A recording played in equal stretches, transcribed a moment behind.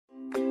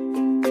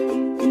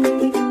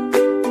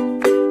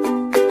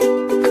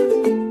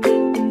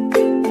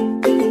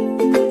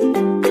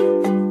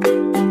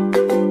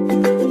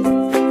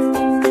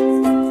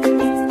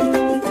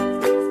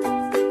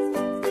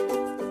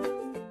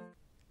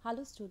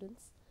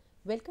students.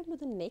 Welcome to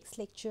the next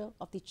lecture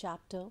of the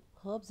chapter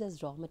Herbs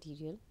as Raw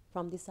Material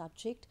from the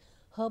subject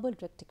Herbal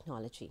Drug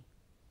Technology.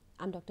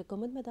 I'm Dr.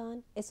 Kumud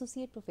Madan,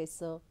 Associate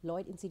Professor,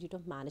 Lloyd Institute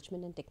of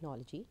Management and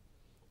Technology,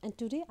 and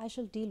today I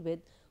shall deal with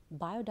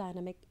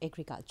biodynamic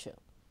agriculture.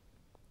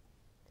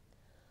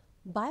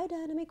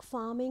 Biodynamic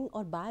farming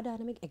or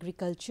biodynamic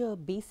agriculture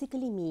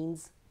basically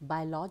means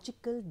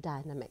biological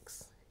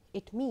dynamics.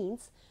 It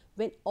means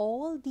when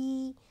all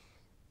the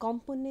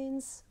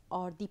components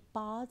or the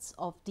parts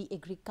of the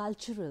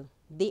agricultural,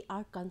 they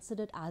are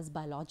considered as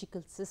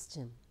biological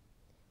system.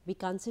 We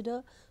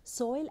consider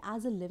soil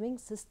as a living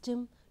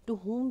system to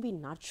whom we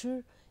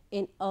nurture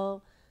in a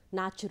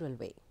natural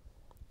way.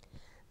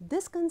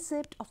 This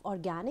concept of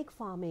organic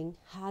farming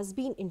has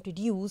been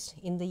introduced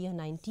in the year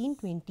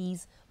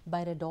 1920s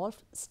by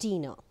Rudolf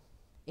Steiner.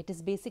 It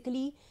is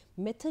basically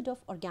method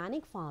of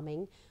organic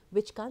farming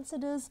which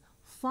considers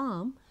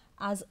farm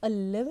as a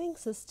living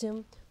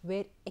system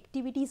where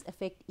activities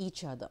affect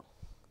each other.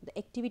 The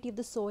activity of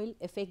the soil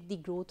affect the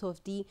growth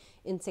of the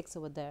insects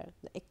over there.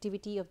 The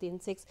activity of the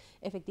insects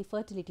affect the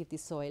fertility of the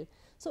soil.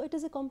 So it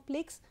is a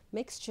complex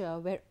mixture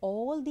where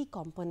all the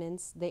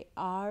components, they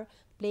are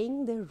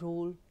playing their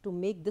role to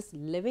make this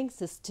living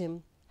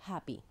system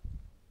happy.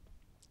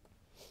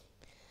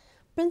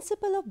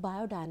 Principle of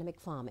biodynamic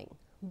farming.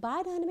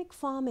 Biodynamic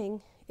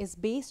farming is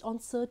based on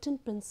certain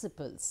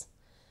principles.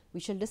 We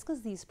shall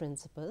discuss these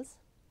principles.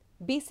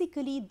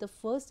 Basically, the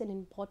first and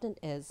important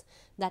is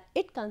that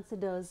it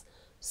considers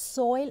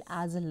soil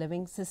as a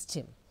living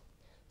system.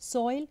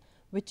 Soil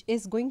which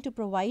is going to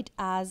provide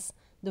as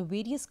the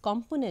various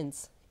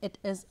components, it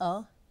is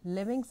a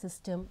living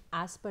system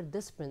as per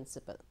this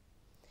principle.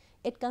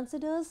 It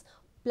considers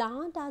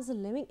plant as a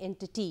living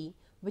entity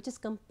which is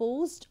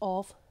composed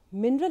of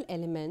mineral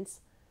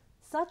elements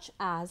such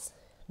as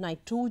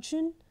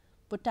nitrogen,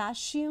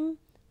 potassium,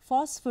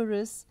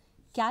 phosphorus,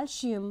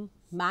 calcium,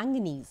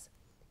 manganese.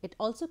 It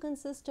also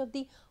consists of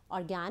the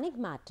organic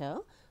matter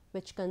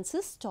which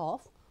consists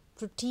of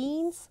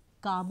proteins,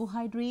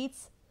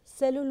 carbohydrates,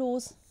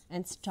 cellulose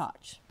and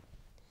starch.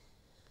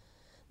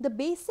 The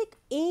basic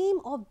aim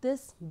of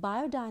this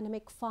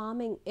biodynamic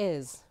farming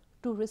is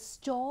to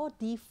restore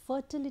the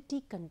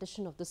fertility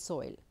condition of the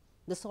soil.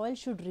 The soil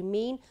should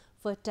remain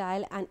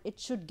fertile and it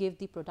should give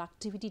the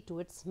productivity to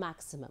its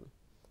maximum.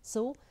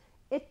 So,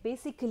 it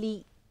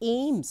basically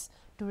aims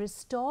to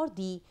restore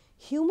the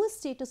humus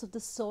status of the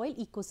soil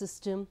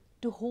ecosystem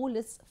to hold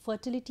its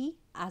fertility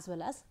as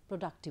well as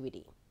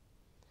productivity.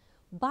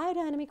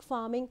 Biodynamic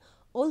farming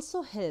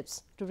also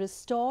helps to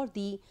restore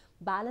the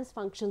balance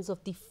functions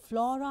of the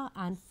flora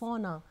and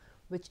fauna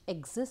which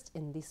exist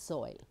in the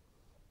soil.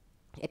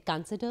 It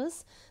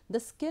considers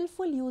the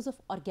skillful use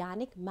of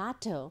organic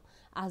matter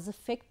as a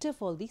factor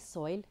for the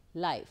soil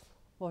life,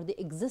 for the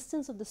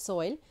existence of the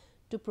soil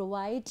to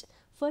provide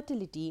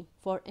fertility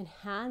for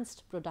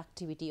enhanced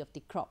productivity of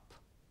the crop.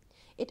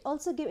 It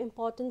also gives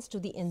importance to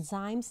the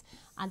enzymes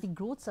and the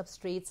growth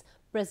substrates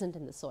present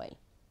in the soil.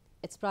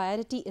 Its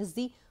priority is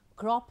the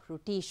crop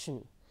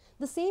rotation.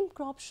 The same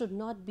crop should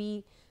not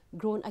be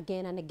grown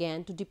again and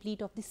again to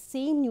deplete of the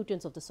same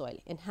nutrients of the soil.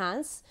 And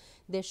hence,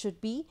 there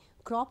should be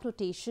crop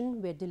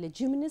rotation where the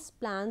leguminous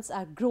plants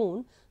are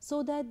grown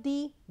so that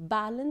the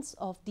balance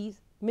of the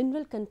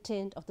mineral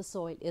content of the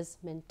soil is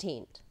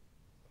maintained.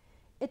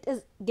 It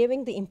is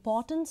giving the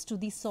importance to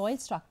the soil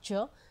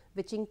structure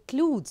which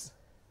includes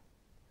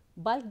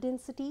bulk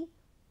density,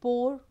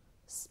 pore,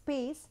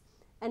 space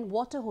and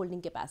water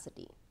holding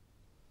capacity.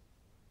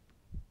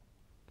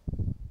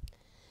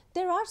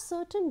 There are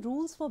certain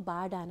rules for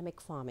biodynamic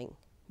farming.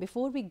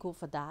 Before we go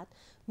for that,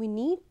 we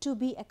need to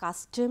be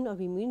accustomed or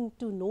we need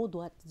to know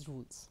those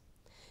rules.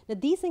 Now,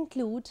 these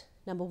include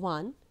number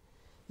one,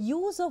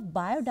 use of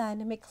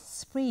biodynamic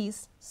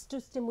sprays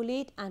to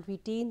stimulate and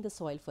retain the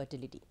soil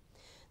fertility.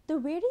 The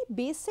very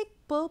basic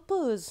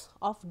purpose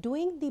of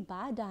doing the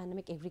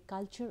biodynamic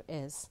agriculture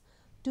is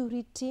to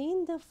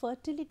retain the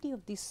fertility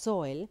of the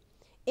soil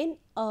in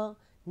a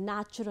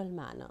natural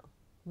manner.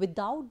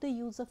 Without the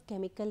use of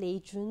chemical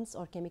agents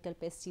or chemical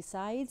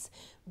pesticides,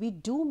 we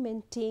do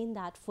maintain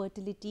that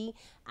fertility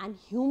and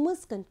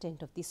humus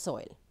content of the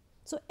soil.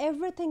 So,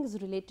 everything is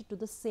related to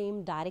the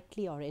same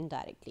directly or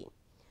indirectly.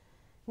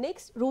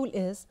 Next rule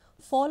is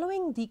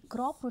following the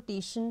crop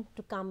rotation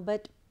to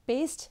combat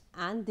pest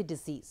and the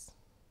disease.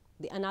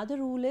 Another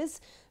rule is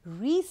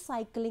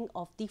recycling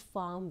of the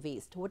farm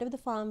waste. Whatever the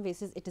farm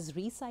waste is, it is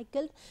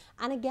recycled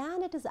and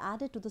again it is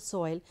added to the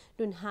soil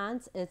to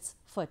enhance its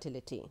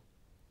fertility.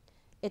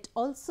 It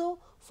also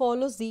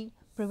follows the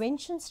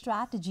prevention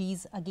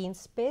strategies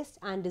against pest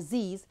and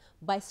disease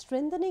by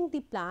strengthening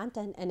the plant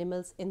and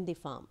animals in the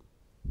farm.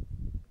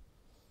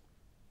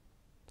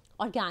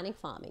 Organic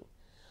farming.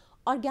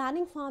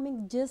 Organic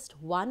farming is just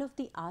one of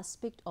the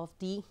aspects of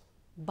the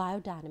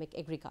biodynamic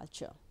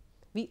agriculture.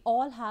 We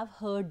all have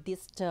heard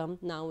this term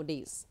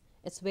nowadays.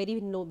 It's very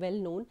well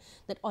known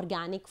that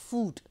organic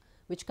food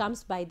which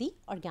comes by the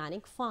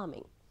organic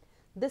farming.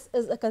 This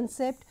is a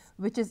concept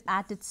which is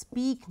at its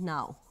peak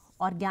now.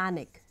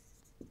 Organic.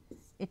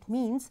 It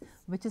means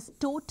which is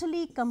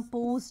totally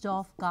composed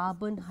of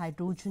carbon,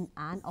 hydrogen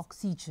and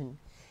oxygen.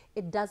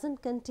 It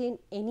doesn't contain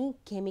any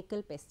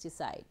chemical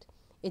pesticide.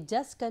 It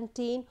just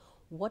contains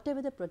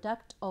whatever the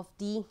product of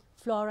the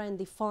flora and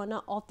the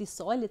fauna of the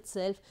soil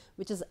itself,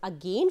 which is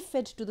again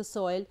fed to the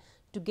soil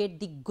to get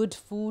the good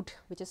food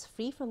which is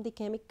free from the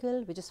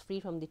chemical, which is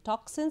free from the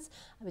toxins,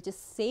 which is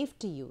safe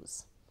to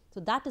use. So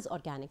that is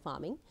organic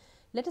farming.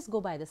 Let us go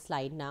by the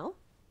slide now.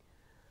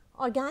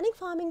 Organic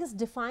farming is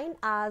defined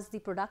as the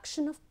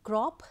production of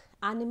crop,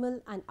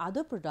 animal and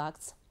other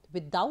products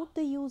without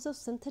the use of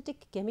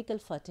synthetic chemical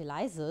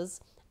fertilizers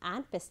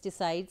and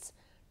pesticides,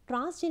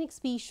 transgenic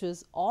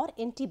species or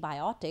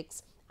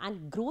antibiotics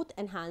and growth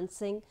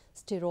enhancing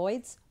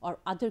steroids or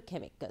other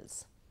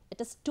chemicals.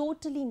 It is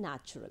totally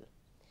natural.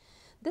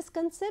 This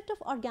concept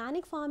of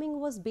organic farming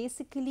was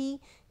basically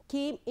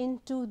came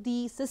into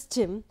the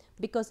system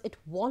because it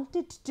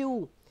wanted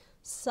to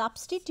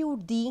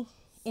substitute the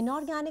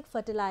inorganic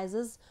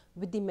fertilizers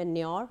with the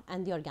manure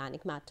and the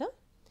organic matter.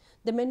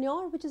 The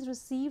manure which is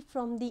received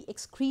from the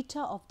excreta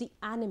of the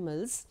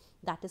animals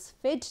that is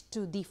fed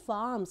to the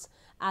farms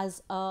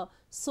as a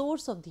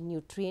source of the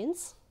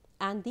nutrients,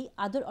 and the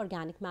other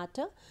organic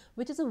matter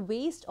which is a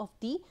waste of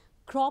the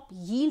crop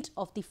yield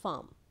of the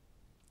farm.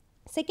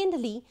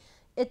 Secondly,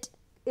 it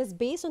is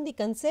based on the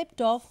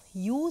concept of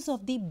use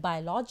of the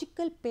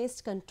biological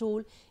pest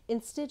control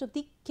instead of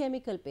the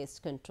chemical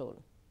pest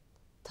control.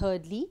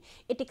 Thirdly,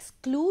 it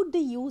excludes the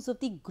use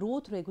of the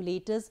growth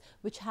regulators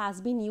which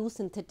has been used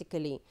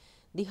synthetically.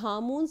 The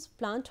hormones,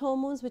 plant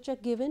hormones which are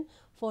given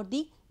for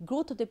the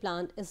growth of the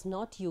plant is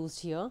not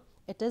used here.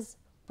 It is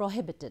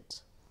prohibited.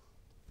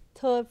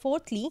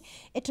 Fourthly,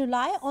 it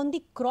relies on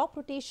the crop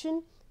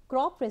rotation,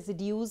 crop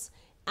residues,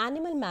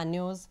 animal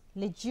manures,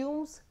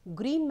 legumes,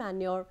 green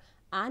manure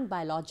and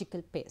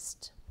biological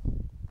pest.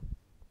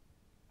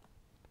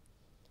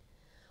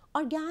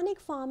 Organic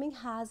farming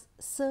has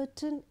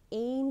certain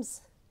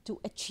aims to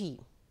achieve.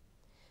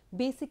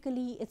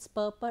 Basically, its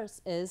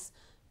purpose is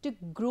to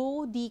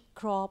grow the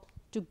crop,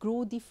 to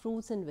grow the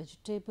fruits and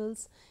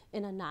vegetables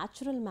in a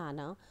natural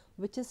manner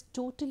which is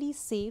totally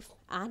safe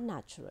and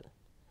natural.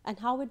 And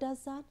how it does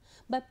that?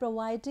 By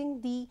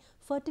providing the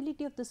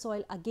fertility of the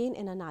soil again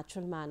in a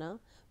natural manner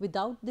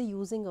without the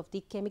using of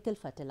the chemical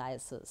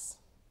fertilizers.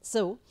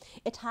 So,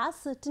 it has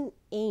certain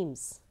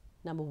aims.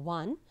 Number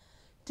one,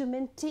 to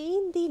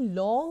maintain the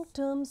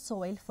long-term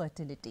soil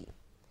fertility.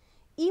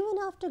 Even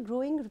after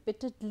growing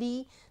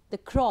repeatedly the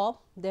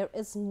crop, there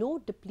is no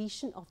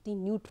depletion of the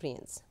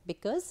nutrients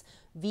because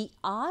we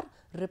are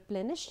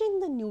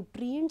replenishing the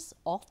nutrients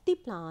of the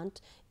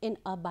plant in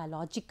a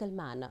biological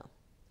manner.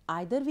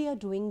 Either we are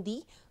doing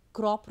the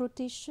crop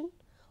rotation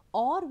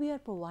or we are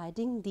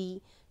providing the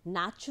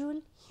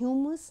natural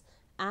humus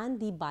and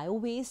the bio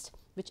waste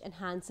which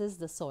enhances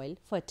the soil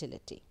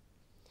fertility.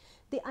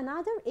 The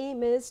another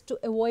aim is to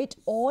avoid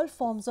all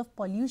forms of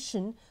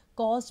pollution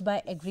caused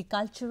by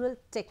agricultural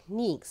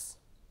techniques.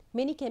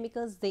 Many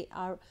chemicals, they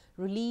are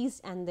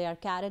released and they are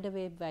carried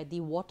away by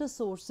the water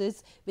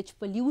sources which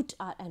pollute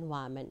our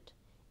environment.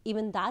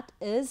 Even that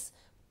is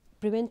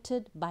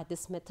prevented by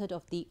this method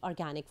of the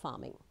organic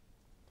farming.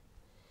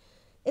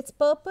 Its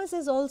purpose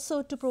is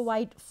also to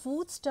provide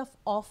foodstuff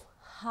of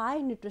high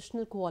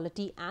nutritional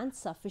quality and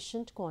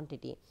sufficient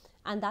quantity.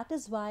 And that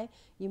is why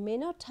you may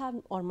not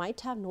have or might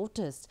have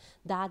noticed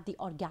that the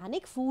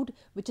organic food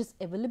which is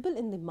available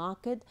in the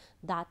market,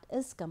 that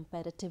is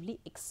comparatively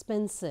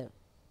expensive.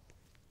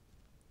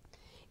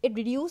 It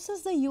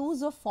reduces the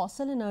use of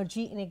fossil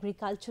energy in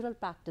agricultural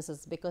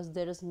practices because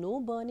there is no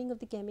burning of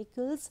the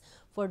chemicals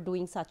for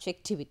doing such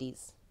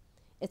activities.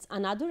 Its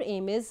another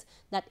aim is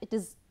that it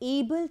is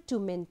able to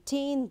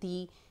maintain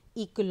the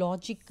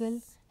ecological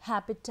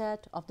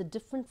habitat of the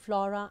different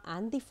flora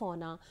and the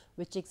fauna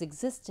which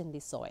exist in the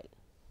soil.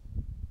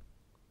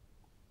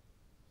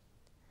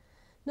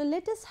 Now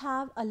let us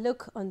have a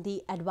look on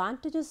the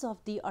advantages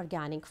of the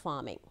organic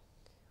farming.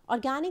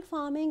 Organic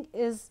farming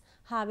is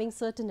having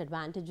certain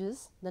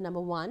advantages. The number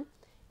one,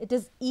 it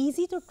is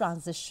easy to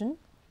transition.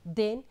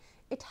 Then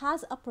it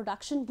has a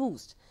production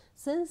boost.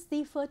 Since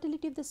the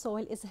fertility of the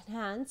soil is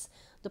enhanced,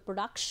 the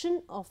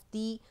production of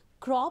the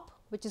crop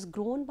which is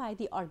grown by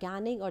the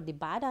organic or the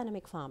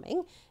biodynamic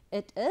farming,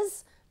 it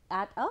is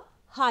at a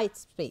high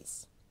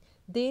pace.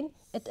 Then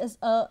it is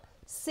a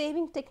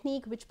saving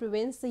technique which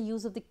prevents the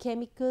use of the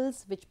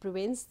chemicals, which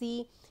prevents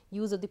the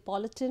use of the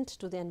pollutant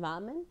to the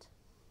environment.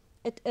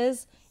 It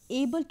is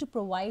able to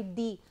provide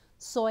the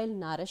soil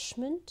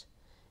nourishment.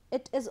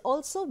 It is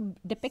also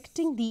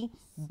depicting the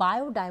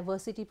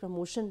biodiversity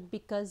promotion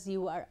because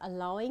you are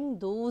allowing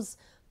those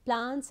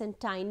plants and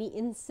tiny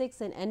insects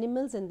and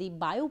animals and the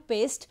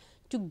biopest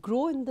to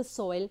grow in the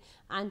soil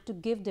and to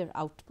give their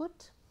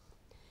output.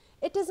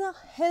 It is a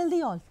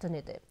healthy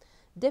alternative,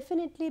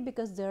 definitely,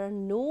 because there are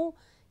no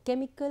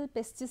chemical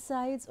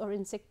pesticides or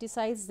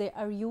insecticides they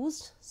are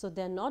used, so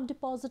they are not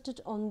deposited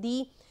on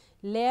the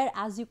layer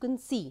as you can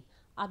see.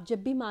 आप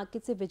जब भी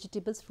market से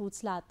vegetables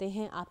fruits लाते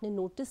हैं आपने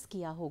notice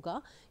किया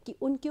होगा कि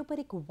उनके ऊपर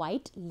एक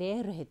वाइट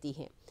लेयर रहती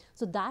है.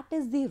 So that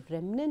is the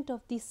remnant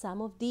of the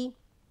some of the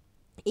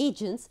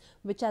agents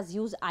which are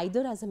used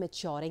either as a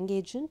maturing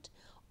agent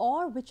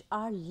or which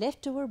are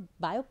leftover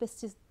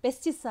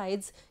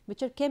biopesticides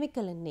which are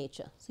chemical in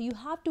nature. So you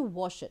have to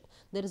wash it.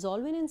 There is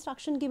always an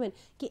instruction given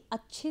कि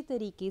अच्छे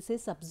तरीके से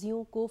सब्जियों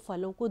को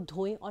फलों को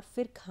धोएं और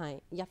फिर खाएं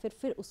या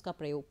फिर उसका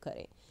प्रयोग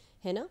करें,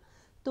 है ना.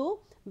 तो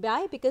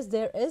why? Because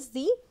there is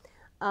the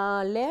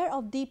layer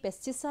of the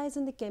pesticides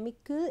and the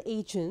chemical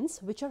agents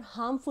which are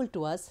harmful to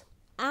us,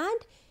 and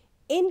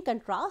in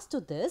contrast to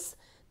this,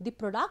 the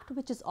product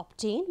which is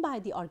obtained by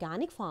the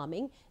organic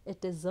farming,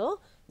 it is a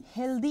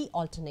healthy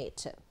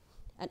alternative.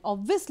 And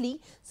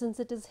obviously, since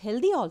it is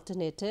healthy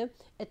alternative,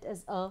 it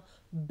is a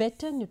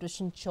better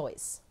nutrition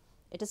choice.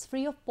 It is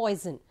free of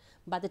poison.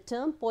 But the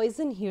term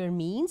poison here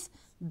means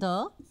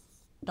the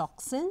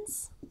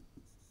toxins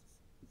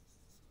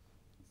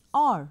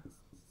or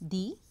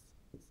the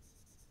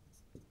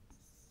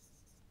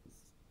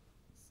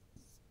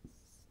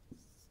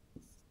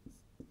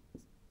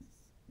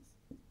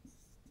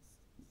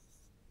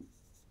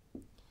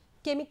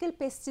chemical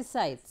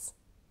pesticides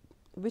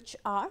which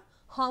are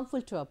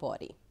harmful to our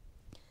body.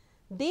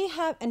 They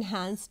have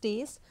enhanced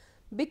taste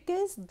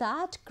because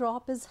that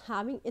crop is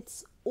having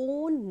its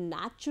own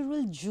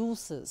natural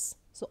juices.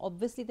 So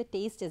obviously the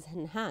taste is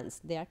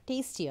enhanced, they are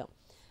tastier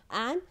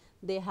and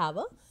they have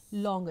a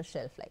longer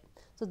shelf life.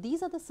 So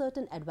these are the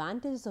certain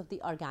advantages of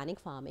the organic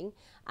farming,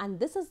 and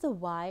this is the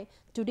why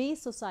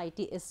today's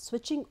society is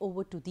switching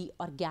over to the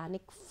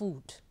organic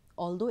food.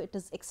 Although it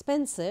is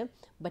expensive,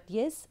 but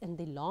yes, in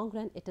the long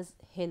run, it is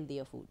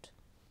healthier food.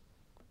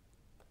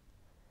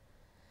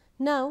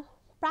 Now,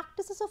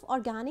 practices of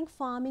organic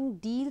farming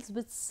deals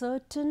with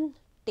certain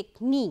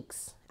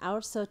techniques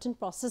or certain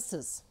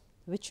processes,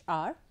 which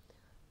are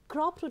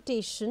crop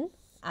rotation.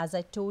 As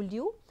I told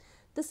you,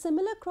 the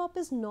similar crop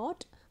is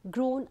not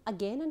grown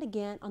again and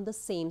again on the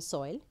same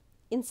soil.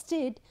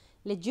 Instead,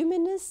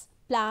 leguminous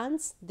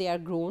plants, they are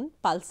grown,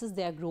 pulses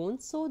they are grown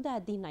so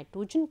that the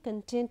nitrogen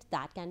content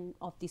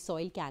of the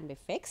soil can be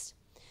fixed.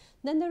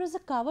 Then there is a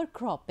cover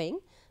cropping,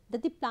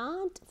 that the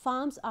plant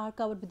farms are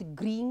covered with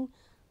green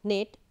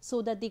net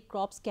so that the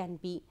crops can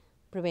be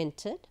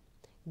prevented.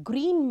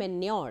 Green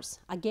manures,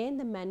 again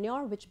the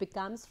manure which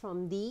comes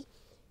from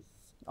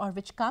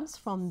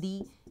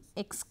the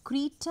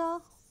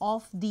excreta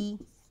of the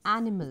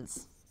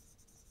animals.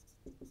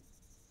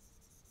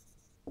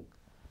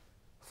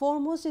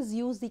 Foremost is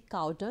used the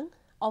cow dung.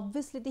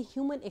 Obviously, the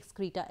human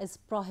excreta is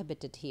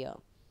prohibited here.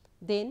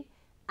 Then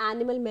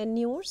animal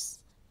manures,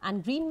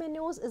 and green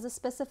manures is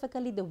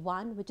specifically the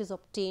one which is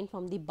obtained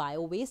from the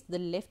bio waste, the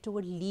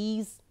leftover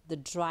leaves, the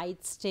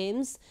dried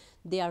stems,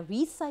 they are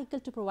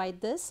recycled to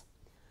provide this.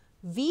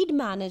 Weed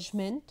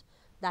management,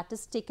 that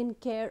is taken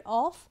care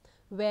of,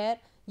 where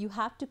you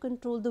have to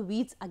control the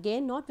weeds,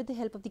 again not with the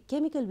help of the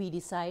chemical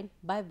weedicide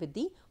but with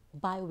the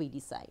bio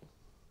weedicide.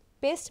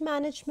 Pest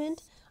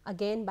management,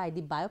 again by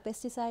the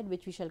biopesticide,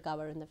 which we shall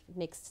cover in the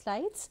next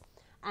slides,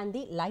 and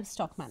the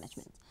livestock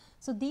management.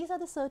 So these are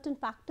the certain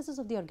practices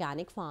of the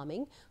organic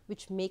farming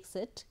which makes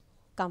it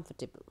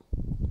comfortable.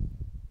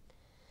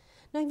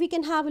 Now we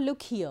can have a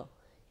look here.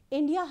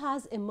 India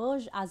has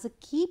emerged as a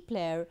key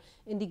player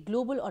in the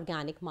global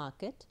organic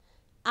market,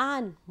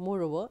 and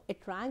moreover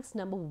it ranks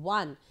number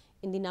 1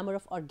 in the number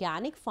of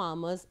organic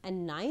farmers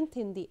and 9th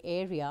in the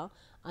area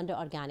under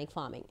organic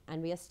farming,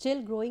 and we are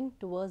still growing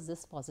towards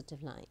this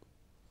positive line.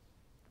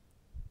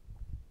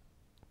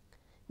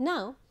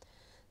 Now,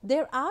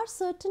 there are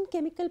certain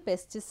chemical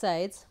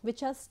pesticides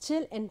which are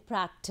still in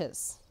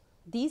practice.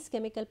 These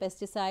chemical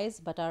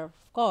pesticides, but are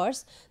of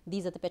course,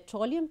 these are the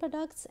petroleum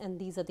products and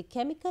these are the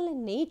chemical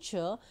in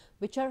nature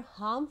which are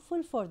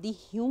harmful for the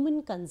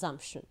human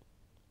consumption.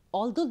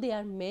 Although they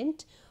are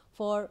meant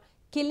for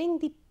killing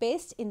the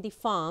pest in the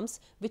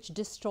farms which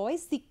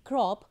destroys the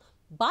crop,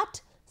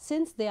 but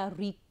since they are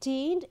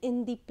retained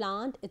in the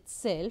plant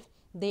itself,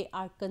 they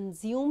are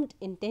consumed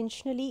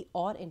intentionally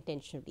or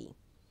unintentionally.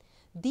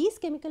 These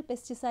chemical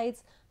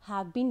pesticides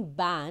have been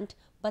banned,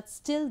 but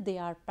still they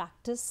are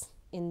practiced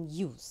in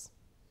use.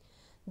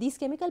 These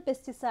chemical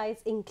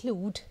pesticides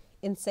include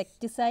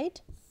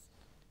insecticide,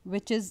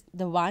 which is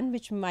the one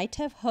which you might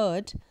have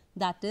heard,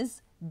 that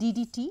is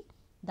DDT,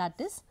 that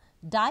is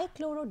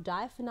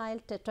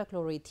dichlorodiaphenyl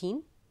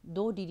tetrachloroethene,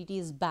 though DDT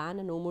is banned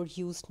and no more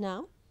used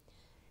now.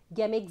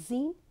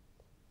 Gamexine,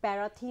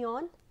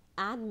 parathion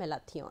and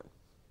malathion.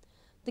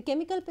 The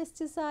chemical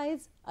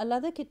pesticides,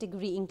 another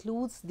category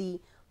includes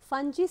the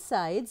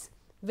fungicides,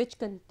 which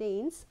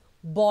contains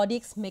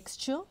Bodex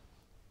mixture,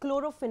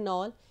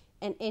 chlorophenol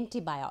and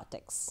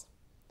antibiotics.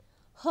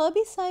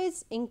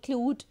 Herbicides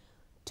include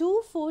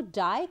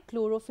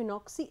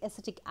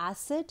 2,4-dichlorophenoxyacetic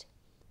acid,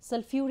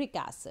 sulfuric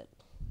acid.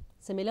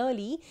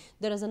 Similarly,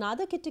 there is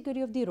another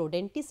category of the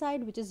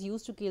rodenticide which is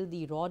used to kill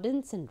the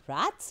rodents and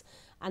rats,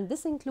 and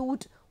this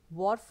includes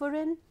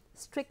warfarin,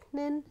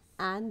 strychnine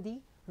and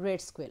the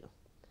red squill.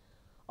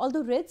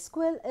 Although red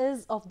squill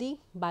is of the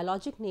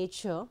biologic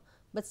nature,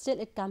 but still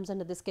it comes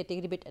under this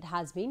category, but it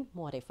has been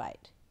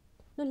modified.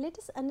 Now let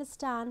us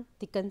understand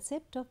the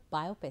concept of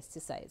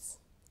biopesticides.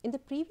 In the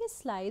previous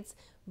slides,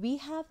 we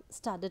have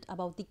studied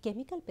about the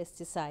chemical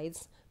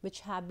pesticides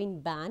which have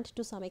been banned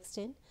to some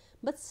extent,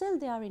 but still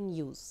they are in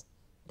use.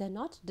 They are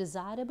not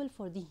desirable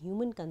for the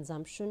human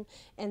consumption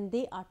and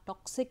they are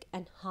toxic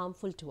and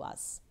harmful to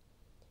us.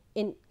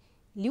 In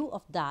lieu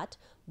of that,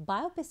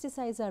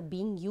 biopesticides are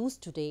being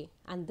used today,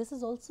 and this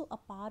is also a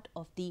part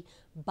of the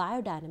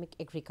biodynamic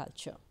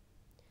agriculture.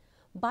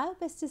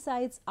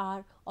 Biopesticides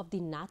are of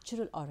the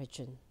natural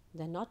origin.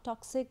 They are not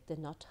toxic, they are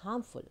not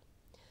harmful.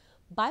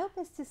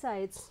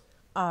 Biopesticides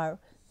are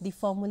the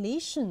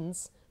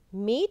formulations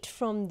made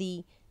from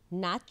the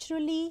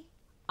naturally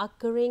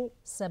occurring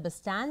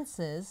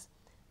substances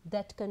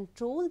that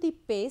control the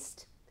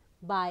pest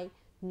by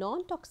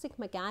non-toxic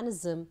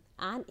mechanism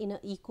and in an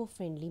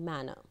eco-friendly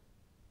manner.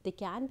 They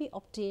can be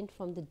obtained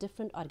from the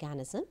different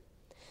organisms.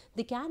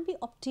 They can be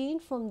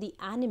obtained from the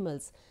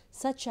animals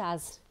such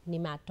as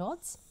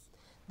nematodes.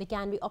 They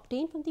can be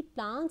obtained from the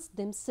plants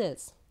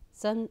themselves.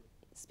 Some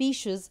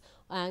species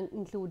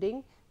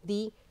including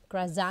the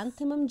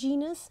chrysanthemum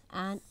genus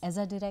and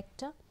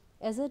Azadirachta.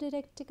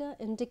 Azadirachta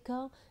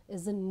indica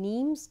is the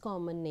neem's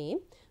common name,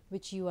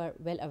 which you are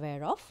well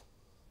aware of.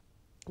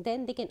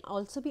 Then they can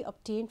also be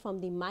obtained from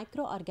the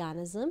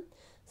microorganism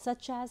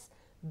such as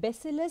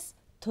Bacillus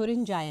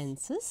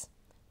thuringiensis,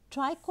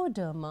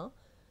 Trichoderma,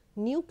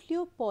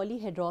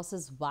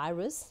 nucleopolyhedrosis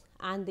virus,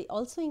 and they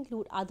also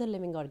include other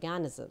living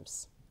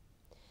organisms.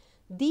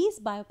 These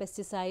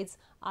biopesticides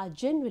are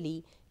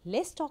generally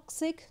less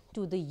toxic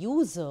to the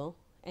user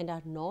and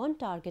are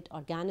non-target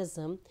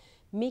organism,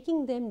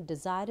 making them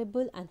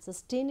desirable and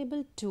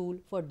sustainable tool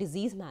for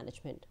disease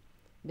management.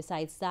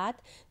 Besides that,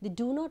 they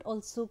do not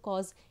also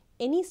cause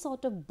any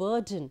sort of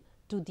burden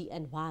to the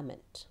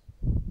environment.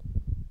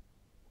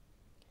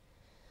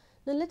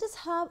 Now let us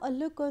have a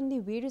look on the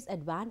various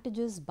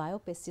advantages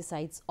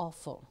biopesticides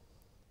offer.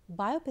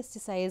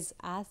 Biopesticides,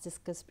 as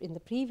discussed in the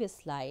previous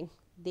slide,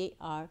 they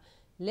are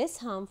less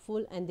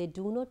harmful and they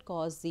do not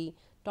cause the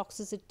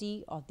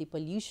toxicity or the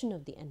pollution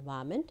of the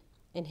environment,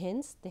 and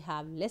hence they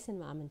have less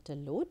environmental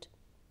load.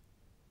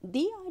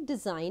 They are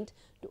designed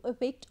to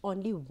evict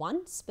only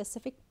one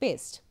specific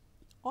pest,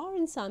 or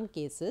in some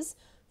cases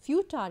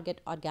few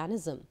target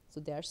organisms. So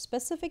they are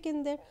specific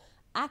in their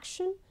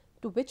action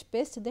to which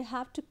pest they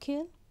have to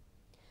kill.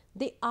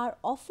 They are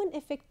often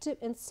effective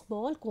in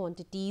small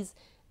quantities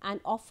and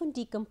often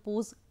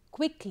decompose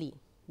quickly,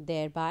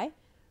 thereby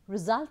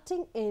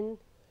resulting in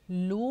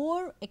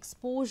lower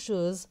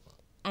exposures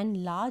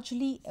and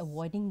largely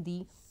avoiding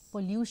the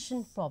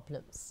pollution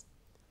problems.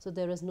 So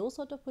there is no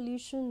sort of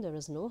pollution, there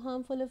is no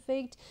harmful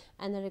effect,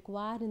 and they are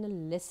required in a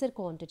lesser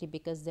quantity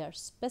because they are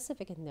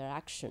specific in their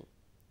action.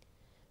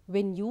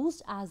 When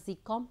used as the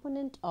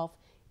component of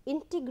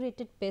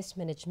integrated pest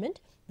management,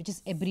 which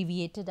is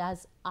abbreviated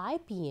as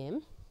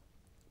IPM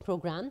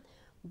program,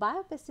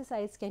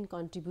 biopesticides can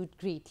contribute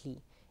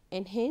greatly,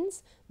 and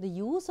hence the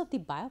use of the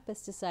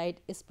biopesticide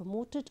is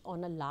promoted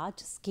on a large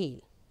scale.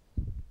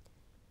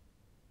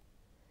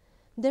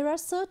 There are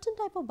certain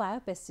type of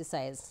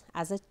biopesticides.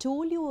 As I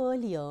told you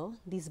earlier,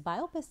 these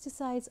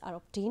biopesticides are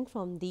obtained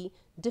from the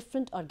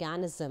different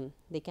organism.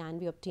 They can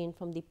be obtained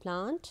from the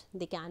plant,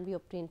 they can be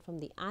obtained from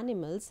the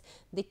animals,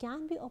 they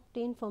can be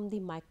obtained from the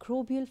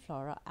microbial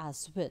flora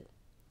as well.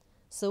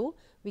 So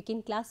we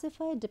can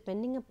classify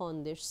depending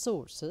upon their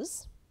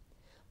sources.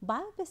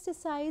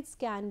 Biopesticides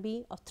can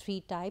be of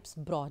three types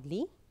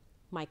broadly: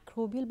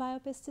 microbial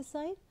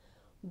biopesticide,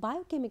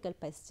 biochemical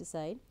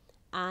pesticide,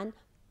 and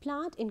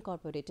plant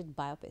incorporated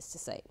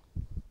biopesticide.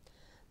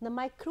 The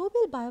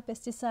microbial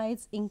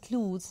biopesticides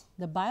includes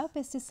the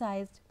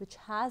biopesticides which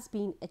has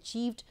been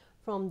achieved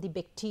from the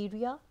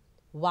bacteria,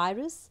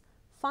 virus,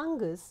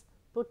 fungus,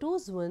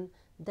 protozoan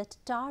that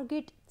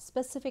target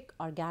specific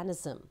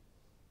organism.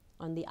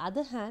 On the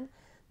other hand,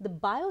 the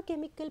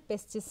biochemical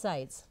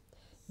pesticides,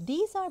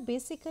 these are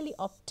basically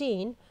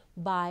obtained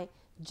by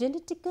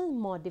genetical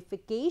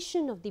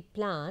modification of the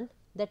plant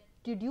that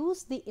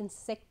produce the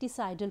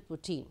insecticidal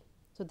protein.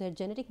 So their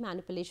genetic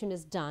manipulation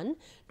is done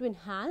to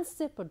enhance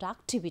their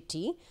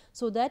productivity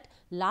so that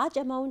large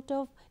amount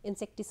of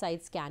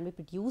insecticides can be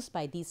produced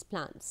by these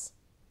plants.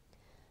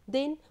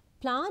 Then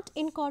plant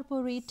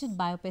incorporated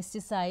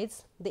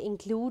biopesticides, they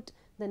include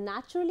the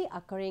naturally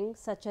occurring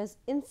such as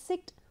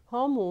insect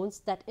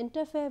hormones that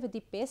interfere with the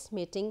pest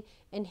mating,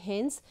 and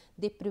hence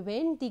they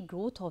prevent the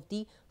growth of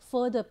the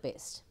further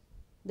pest.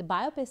 The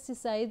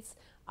biopesticides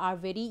are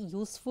very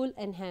useful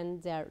and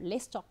hence they are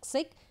less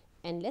toxic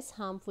and less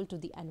harmful to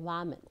the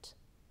environment.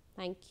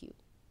 Thank you.